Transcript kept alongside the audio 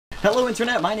Hello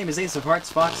Internet, my name is Ace of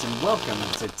Hearts Fox and welcome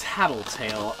to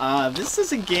Tattletail. This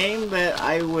is a game that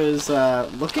I was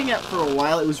looking at for a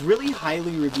while. It was really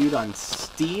highly reviewed on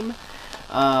Steam,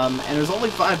 and it was only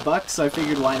 $5, so I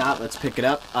figured why not, let's pick it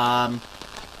up.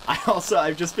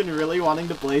 I've just been really wanting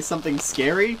to play something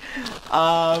scary,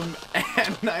 and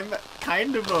I'm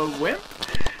kind of a wimp,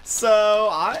 so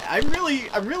I'm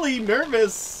really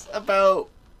nervous about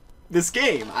this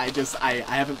game. I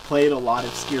haven't played a lot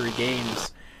of scary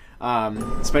games.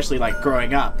 Especially like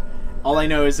growing up. All I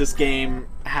know is this game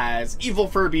has evil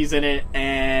Furbies in it,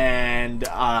 and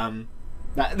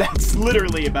that's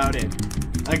literally about it.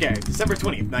 Okay, December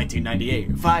 20th,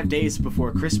 1998, 5 days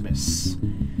before Christmas.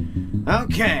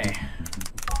 Okay.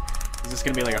 Is this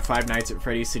gonna be like a Five Nights at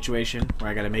Freddy's situation, where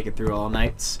I gotta make it through all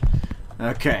nights?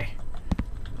 Okay.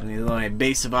 I need my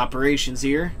base of operations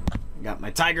here. I got my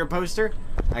tiger poster,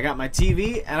 I got my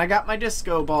TV, and I got my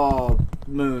disco ball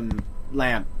moon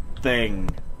lamp thing.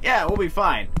 Yeah, we'll be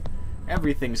fine.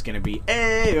 Everything's gonna be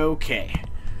a-okay.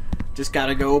 Just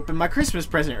gotta go open my Christmas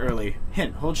present early.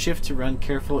 Hint, hold shift to run,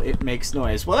 careful, it makes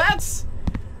noise. Well, that's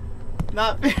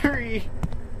not very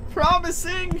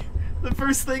promising. The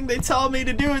first thing they tell me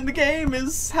to do in the game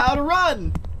is how to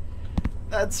run.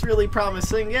 That's really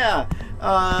promising, yeah.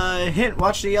 Hint,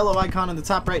 watch the yellow icon on the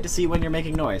top right to see when you're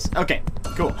making noise. Okay,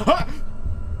 cool.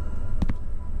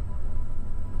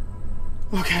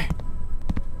 Okay.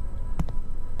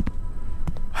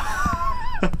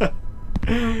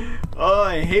 Oh,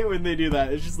 I hate when they do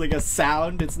that. It's just like a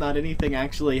sound. It's not anything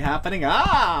actually happening.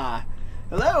 Ah!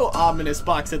 Hello, ominous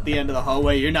box at the end of the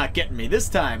hallway. You're not getting me this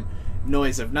time.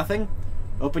 Noise of nothing.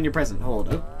 Open your present. Hold.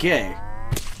 Okay.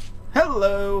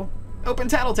 Hello. Open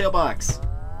Tattletail box.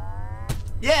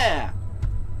 Yeah!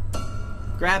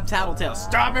 Grab Tattletail.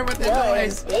 Stop it with the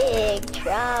noise! You're in big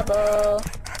trouble.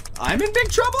 I'm in big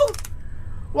trouble?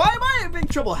 Why am I in big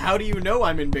trouble? How do you know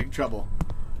I'm in big trouble?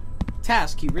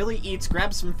 Task, he really eats.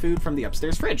 Grab some food from the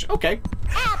upstairs fridge. Okay.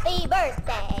 Happy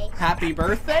birthday. Happy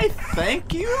birthday.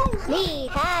 Thank you. Me,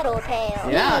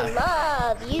 Tattletail. Yeah. We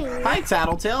love you. Hi,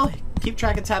 Tattletail. Keep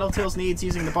track of Tattletail's needs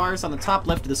using the bars on the top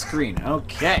left of the screen.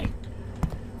 Okay.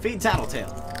 Feed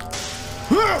Tattletail.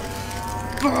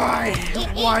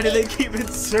 Why do they keep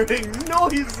inserting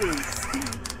noises?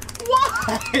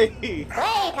 Why?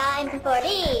 Playtime for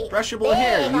me. Brushable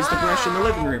hair. Use the brush in the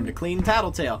living room to clean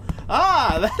Tattletail.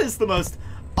 Ah, that is the most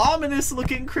ominous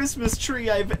looking Christmas tree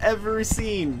I've ever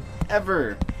seen.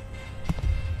 Ever.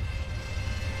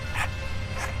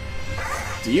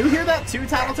 Do you hear that too,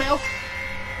 Tattletail?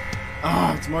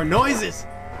 Oh, it's more noises.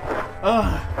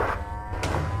 Ugh.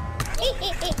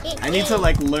 I need to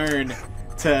like learn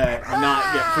to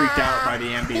not get freaked out by the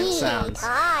ambient sounds.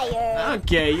 Tired.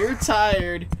 Okay, you're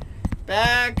tired.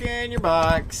 Back in your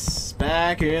box.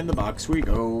 Back in the box we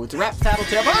go. It's a wrap,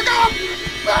 Tattletail. Back up!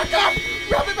 Back up!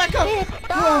 Wrap it back up! It's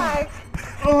dark.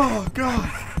 Oh,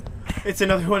 God. It's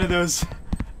another one of those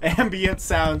ambient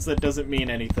sounds that doesn't mean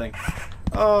anything.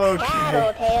 Okay.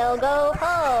 Tattletail, go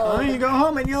home. Oh, you go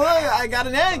home and you look. I got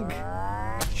an egg.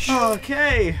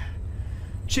 Okay.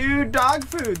 Chewed dog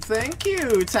food. Thank you,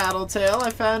 Tattletail. I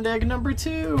found egg number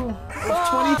 2 of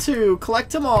 22. Collect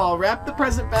them all. Wrap the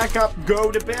present back up.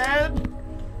 Go to bed.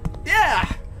 Yeah.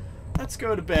 Let's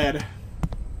go to bed.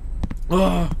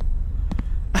 Ugh.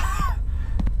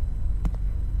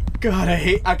 God, I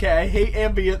hate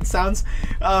ambient sounds.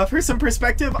 For some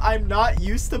perspective, I'm not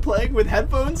used to playing with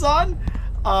headphones on.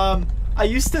 I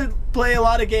used to play a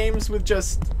lot of games with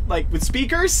just, like, with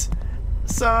speakers.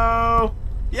 So,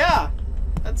 yeah.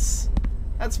 That's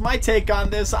my take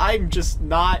on this. I'm just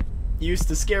not used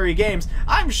to scary games.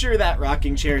 I'm sure that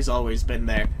rocking chair's always been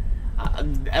there.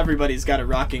 Everybody's got a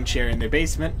rocking chair in their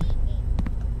basement.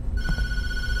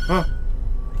 Huh.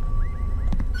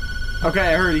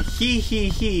 Okay, I heard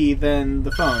he, then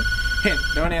the phone. Hint,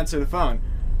 don't answer the phone.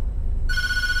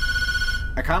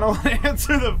 I kinda want to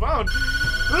answer the phone.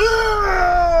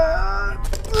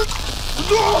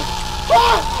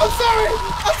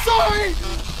 I'm sorry!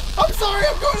 I'm sorry,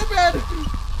 I'm going to bed!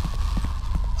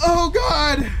 Oh,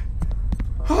 God!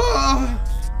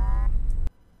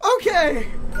 Okay!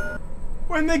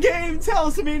 When the game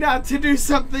tells me not to do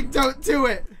something, don't do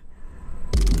it!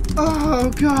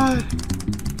 Oh, God!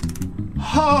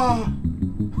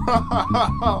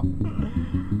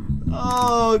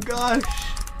 Oh, gosh!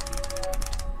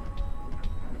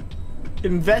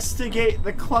 Investigate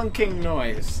the clunking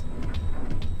noise.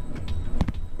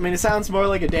 I mean, it sounds more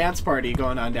like a dance party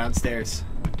going on downstairs.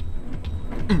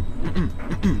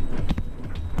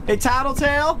 Hey,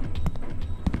 Tattletail?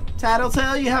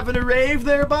 Tattletail, you having a rave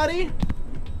there, buddy?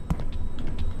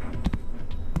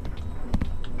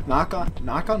 Knock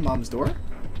on Mom's door?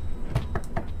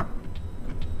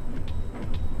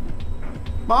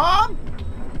 Mom?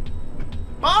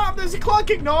 Mom, there's a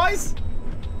clunking noise!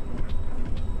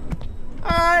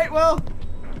 Alright, well,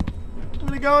 I'm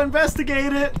gonna go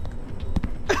investigate it.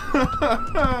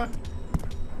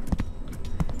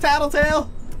 Tattletail,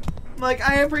 like,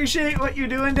 I appreciate what you're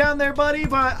doing down there, buddy,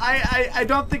 but I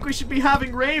don't think we should be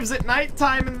having raves at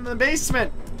nighttime in the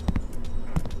basement.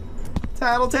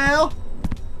 Tattletail?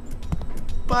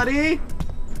 Buddy?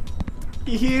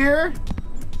 You here?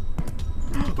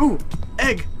 Ooh,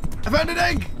 egg! I found an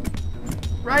egg!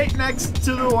 Right next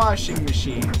to the washing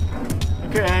machine.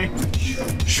 Okay.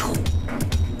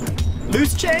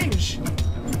 Loose change!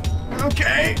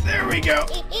 Okay, there we go.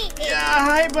 Yeah,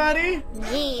 hi, buddy.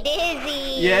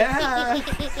 Dizzy. Yeah.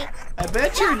 I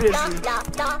bet you're dizzy.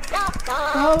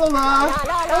 La la la.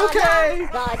 Okay.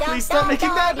 Please stop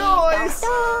making that noise.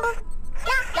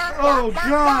 Oh,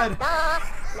 God.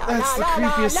 That's the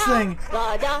creepiest thing.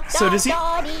 So does he...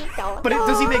 But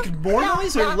does he make more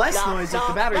noise or less noise if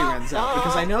the battery runs out?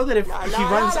 Because I know that if he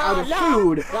runs out of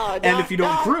food, and if you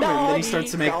don't groom him, then he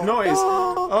starts to make noise.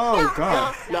 Oh,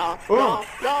 God. Oh.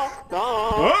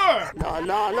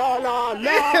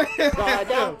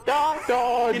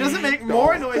 He doesn't make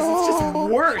more noise, it's just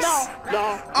worse.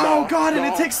 Oh, God, and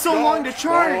it takes so long to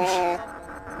charge.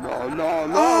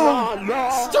 Oh,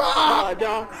 stop!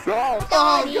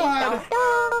 Oh, God.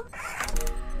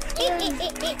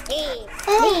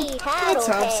 Oh, let's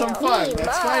have some fun.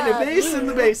 Let's find a vase in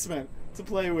the basement to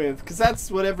play with, because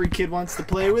that's what every kid wants to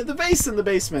play with, a vase in the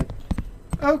basement.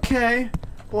 Okay.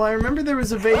 Well, I remember there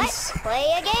was a vase. Let's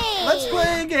play a game. Let's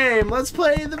play a game. Let's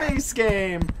play the vase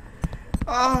game.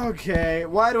 Okay.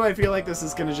 Why do I feel like this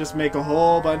is going to just make a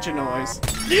whole bunch of noise?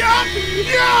 Yeah!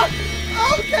 Yeah!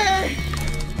 Okay!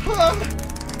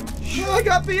 I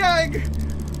got the egg!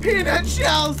 Peanut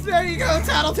shells! There you go,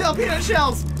 Tattletail, peanut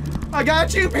shells! I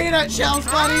got you, peanut shells,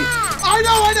 buddy! I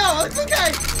know! It's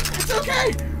okay! It's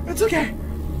okay! It's okay!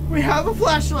 We have a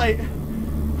flashlight!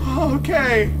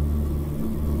 Okay.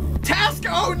 Task,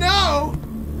 oh no!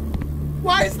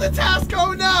 Why is the task,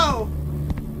 oh no?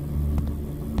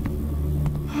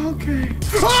 Okay.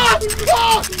 Ah!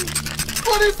 Ah!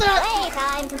 What is that?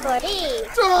 Playtime for FURBY.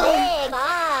 Oh. Big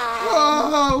eye.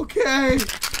 Oh, okay.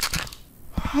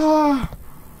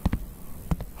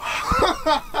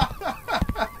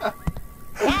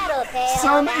 Tattletail.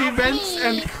 Some events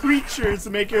and creatures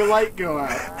make your light go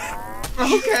out.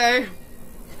 Okay.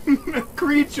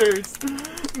 Creatures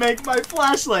make my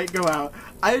flashlight go out.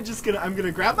 I'm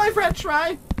gonna grab my French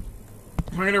fry.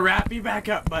 We're gonna wrap you back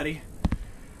up, buddy.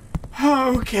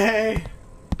 Okay.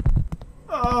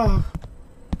 Oh.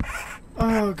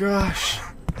 Oh gosh.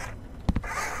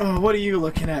 Oh, what are you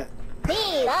looking at? We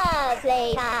love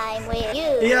playtime with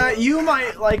you. Yeah, you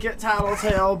might like it,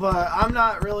 Tattletail, but I'm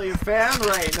not really a fan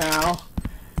right now.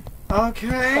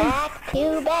 Okay. Back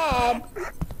to bed.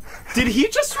 Did he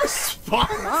just respond?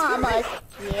 Mama's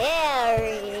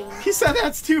scary. He said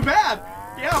that's too bad.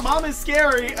 Yeah, Mom is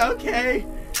scary. Okay.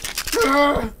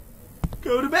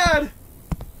 Go to bed.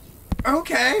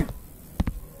 Okay.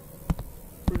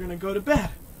 We're gonna go to bed.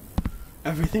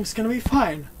 Everything's gonna be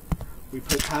fine. We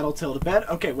put Tattletail to bed.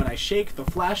 Okay, when I shake the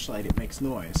flashlight, it makes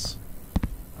noise.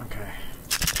 Okay.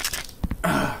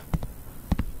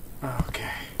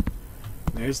 Okay.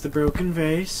 There's the broken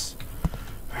vase.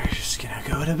 We're just gonna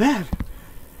go to bed.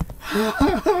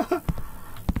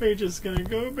 We're just gonna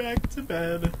go back to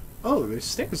bed. Oh, there's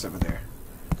stairs over there.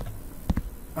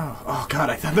 Oh God,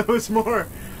 I thought there was more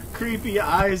creepy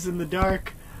eyes in the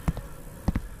dark.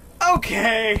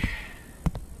 Okay.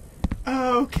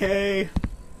 Okay.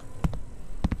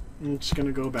 I'm just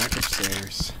gonna go back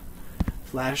upstairs.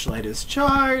 Flashlight is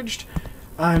charged.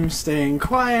 I'm staying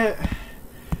quiet.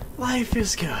 Life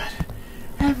is good.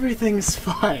 Everything's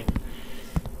fine.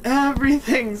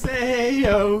 Everything's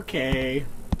a-okay.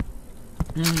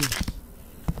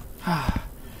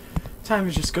 Time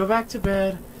to just go back to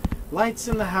bed. Lights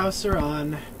in the house are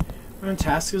on. Our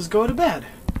task is go to bed.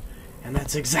 And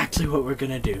that's exactly what we're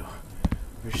gonna do.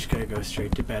 We're just gonna go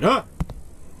straight to bed. Oh!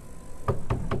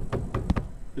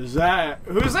 Who's there?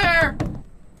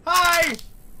 Hi!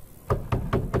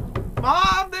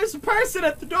 Mom, there's a person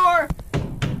at the door!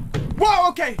 Whoa,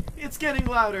 okay, it's getting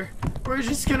louder. We're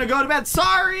just gonna go to bed.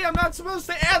 Sorry, I'm not supposed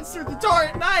to answer the door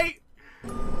at night!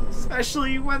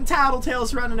 Especially when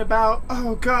Tattletail's running about.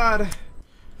 Oh, God.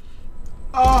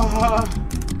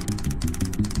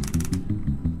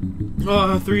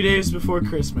 3 days before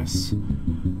Christmas.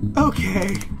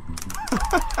 Okay.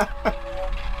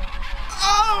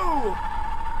 Oh!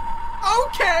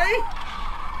 Okay!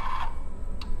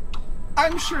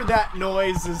 I'm sure that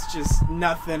noise is just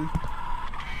nothing.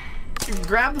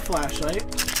 Grab the flashlight.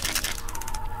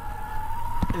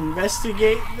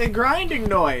 Investigate the grinding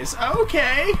noise.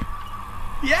 Okay.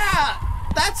 Yeah,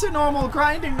 that's a normal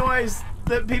grinding noise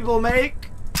that people make.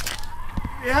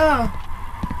 Yeah.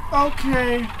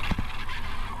 Okay.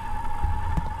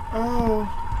 Oh.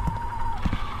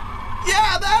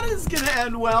 Yeah, that is gonna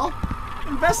end well.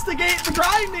 Investigate the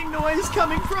grinding noise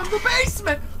coming from the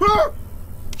basement.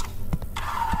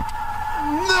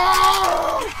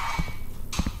 No!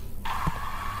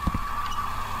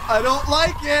 I don't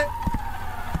like it.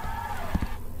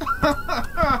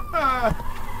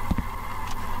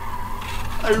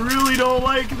 I really don't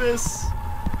like this.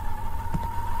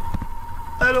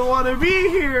 I don't want to be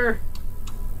here.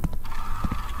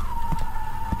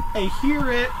 I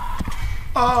hear it.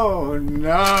 Oh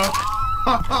no.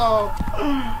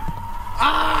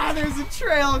 Ah, there's a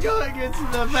trail going into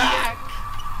the back.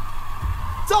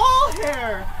 Doll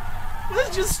hair.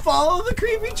 Let's just follow the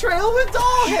creepy trail with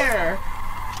doll hair.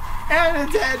 And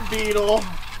a dead beetle.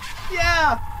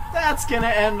 Yeah, that's gonna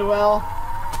end well.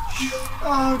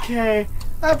 Okay,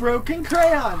 a broken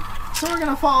crayon. So we're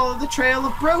gonna follow the trail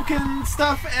of broken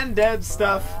stuff and dead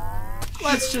stuff.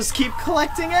 Let's just keep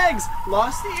collecting eggs.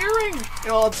 Lost the earring.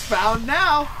 Well, it's found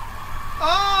now.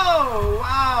 Oh,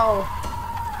 wow.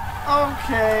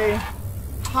 Okay.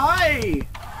 Hi.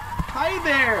 Hi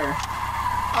there.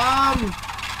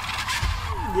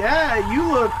 Yeah, you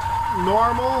look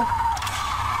normal.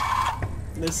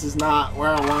 This is not where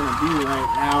I want to be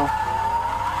right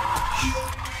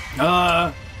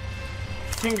now.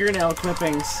 Fingernail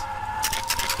clippings.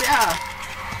 Yeah.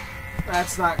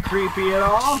 That's not creepy at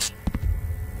all.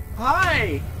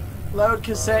 Hi. Load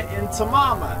cassette into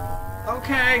Mama.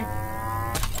 Okay.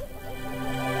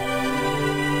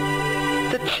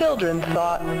 The children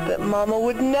thought that Mama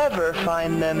would never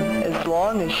find them as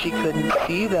long as she couldn't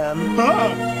see them.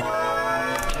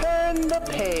 Turn the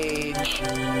page.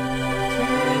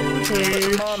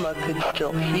 But Mama could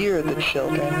still hear the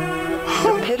children.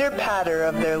 The pitter-patter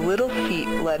of their little feet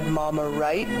led Mama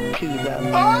right to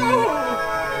them.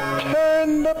 Oh!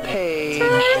 Turn the page.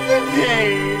 Turn the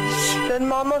page. Then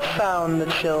Mama found the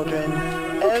children,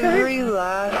 Okay. every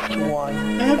last one,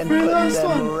 and Every put last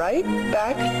them one. right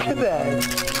back to bed.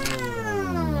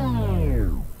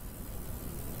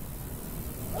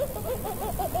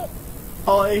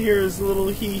 All I hear is a little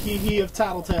hee of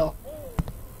Tattletail.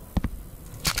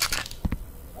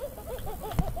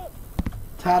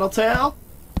 Tattletail?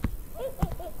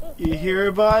 You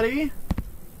here, buddy?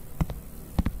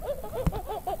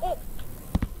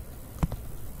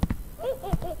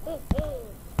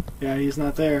 Yeah, he's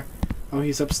not there. Oh,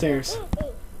 he's upstairs.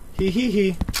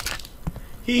 Hee,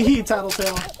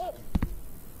 Tattletail.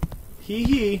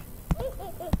 Hee.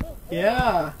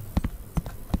 Yeah.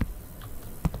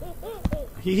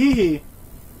 Hee.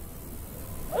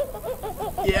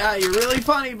 Yeah, you're really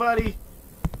funny, buddy.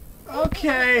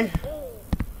 Okay.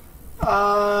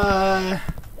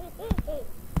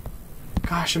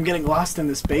 Gosh, I'm getting lost in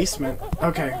this basement.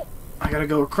 Okay, I gotta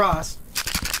go across.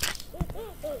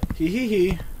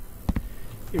 Hee.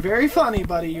 You're very funny,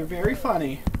 buddy. You're very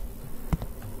funny.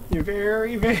 You're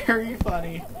very, very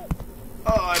funny.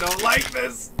 Oh, I don't like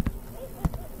this.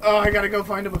 Oh, I gotta go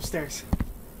find him upstairs.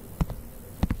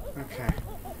 Okay.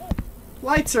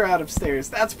 Lights are out upstairs.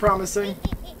 That's promising.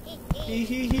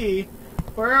 Hee.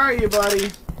 Where are you, buddy?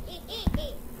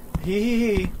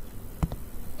 Hee.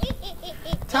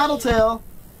 Tattletail,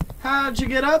 how'd you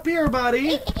get up here,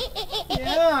 buddy?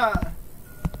 Yeah.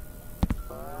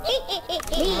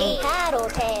 Me,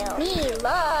 Tattletail. Me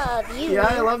love you. Yeah,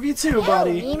 I love you too, Tell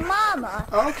buddy. me, Mama.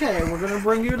 Okay, we're gonna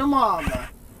bring you to Mama.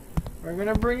 We're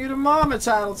gonna bring you to Mama,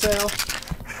 Tattletail.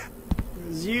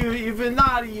 'Cause you've been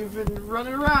naughty. You've been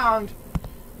running around.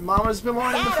 Mama's been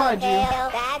wanting to find you.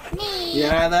 Tattletail, that's me.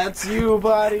 Yeah, that's you,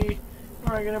 buddy.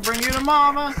 We're gonna bring you to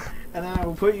Mama, and then I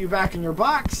will put you back in your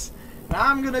box. And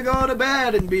I'm gonna go to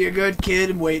bed and be a good kid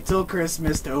and wait till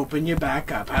Christmas to open you back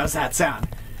up. How's that sound?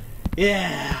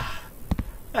 Yeah,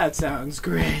 that sounds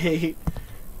great.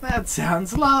 That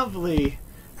sounds lovely.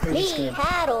 We're just Me, gonna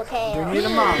Tattletail. bring you to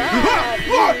Me Mama. love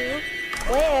you.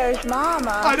 Where's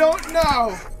Mama? I don't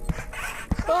know.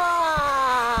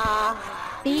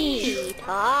 Ah, be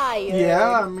tired.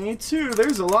 Yeah, me too.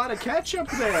 There's a lot of ketchup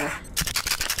there.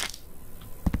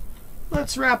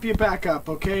 Let's wrap you back up,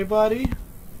 okay, buddy?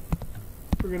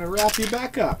 We're gonna wrap you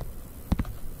back up.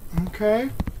 Okay?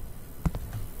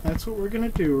 That's what we're gonna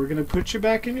do. We're gonna put you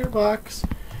back in your box,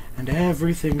 and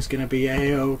everything's gonna be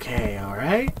a-okay,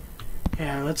 alright?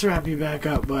 Yeah, let's wrap you back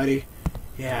up, buddy.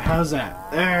 Yeah, how's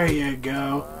that? There you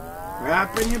go.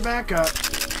 Wrapping you back up.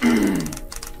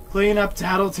 Clean up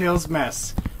Tattletail's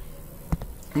mess.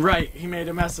 Right, he made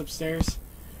a mess upstairs.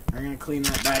 We're gonna clean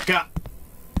that back up.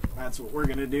 That's what we're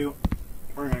gonna do.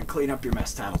 We're gonna clean up your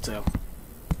mess, Tattletail.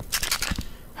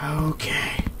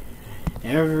 Okay.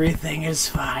 Everything is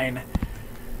fine.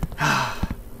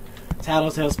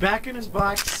 Tattletail's back in his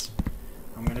box.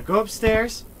 I'm gonna go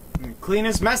upstairs and clean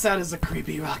his mess out as a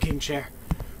creepy rocking chair.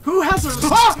 Who has a...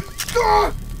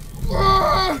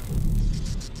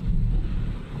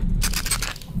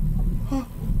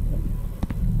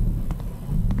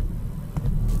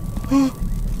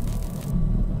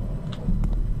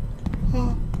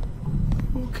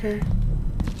 Okay.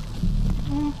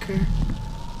 Okay.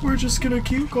 We're just gonna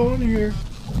keep going here.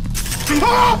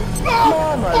 Mama's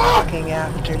looking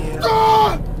after you.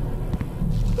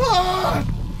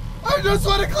 I just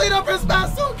want to clean up his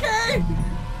mess, okay?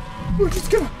 We're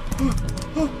just gonna...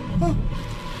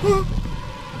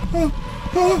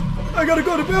 I gotta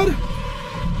go to bed.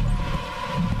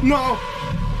 No.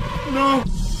 No.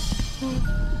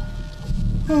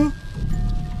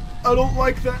 I don't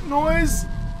like that noise.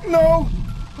 No.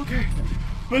 Okay.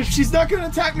 But she's not gonna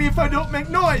attack me if I don't make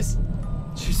noise.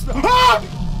 She's not...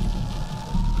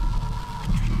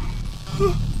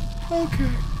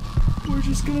 Okay. We're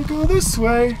just gonna go this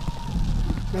way.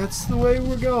 That's the way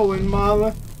we're going,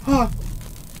 Mama.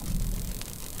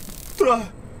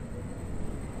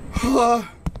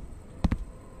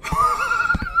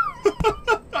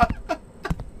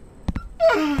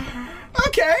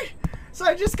 Okay. So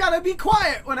I just gotta be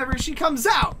quiet whenever she comes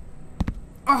out.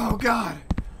 Oh, God.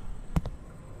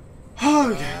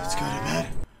 Okay, let's go to bed.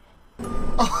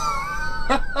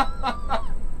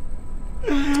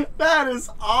 That is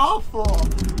awful.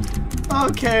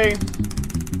 Okay.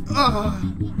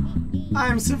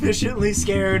 I'm sufficiently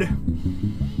scared.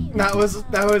 That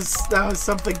was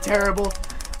something terrible.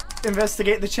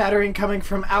 Investigate the chattering coming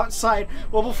from outside.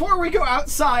 Well, before we go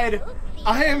outside,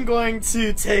 I am going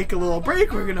to take a little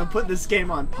break. We're gonna put this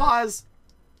game on pause.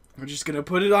 We're just gonna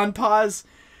put it on pause.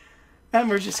 And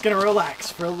we're just gonna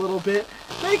relax for a little bit.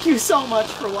 Thank you so much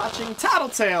for watching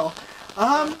Tattletail.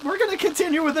 We're gonna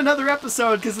continue with another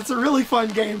episode because it's a really fun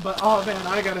game, but oh man,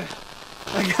 I gotta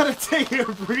take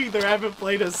a breather. I haven't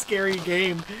played a scary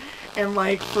game in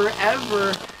like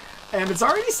forever, and it's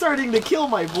already starting to kill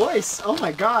my voice. Oh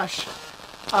my gosh.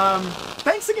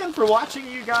 Thanks again for watching,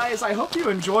 you guys. I hope you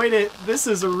enjoyed it. This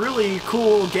is a really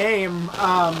cool game.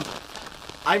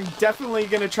 I'm definitely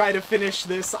gonna try to finish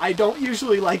this. I don't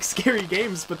usually like scary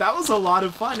games, but that was a lot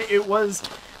of fun. It was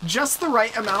just the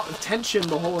right amount of tension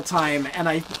the whole time, and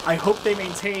I hope they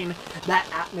maintain that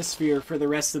atmosphere for the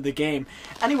rest of the game.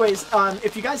 Anyways,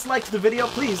 if you guys liked the video,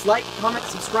 please like, comment,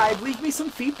 subscribe, leave me some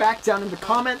feedback down in the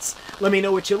comments. Let me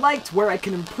know what you liked, where I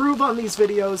can improve on these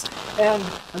videos, and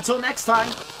until next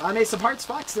time, I'm Ace of Hearts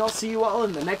Fox, and I'll see you all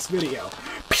in the next video.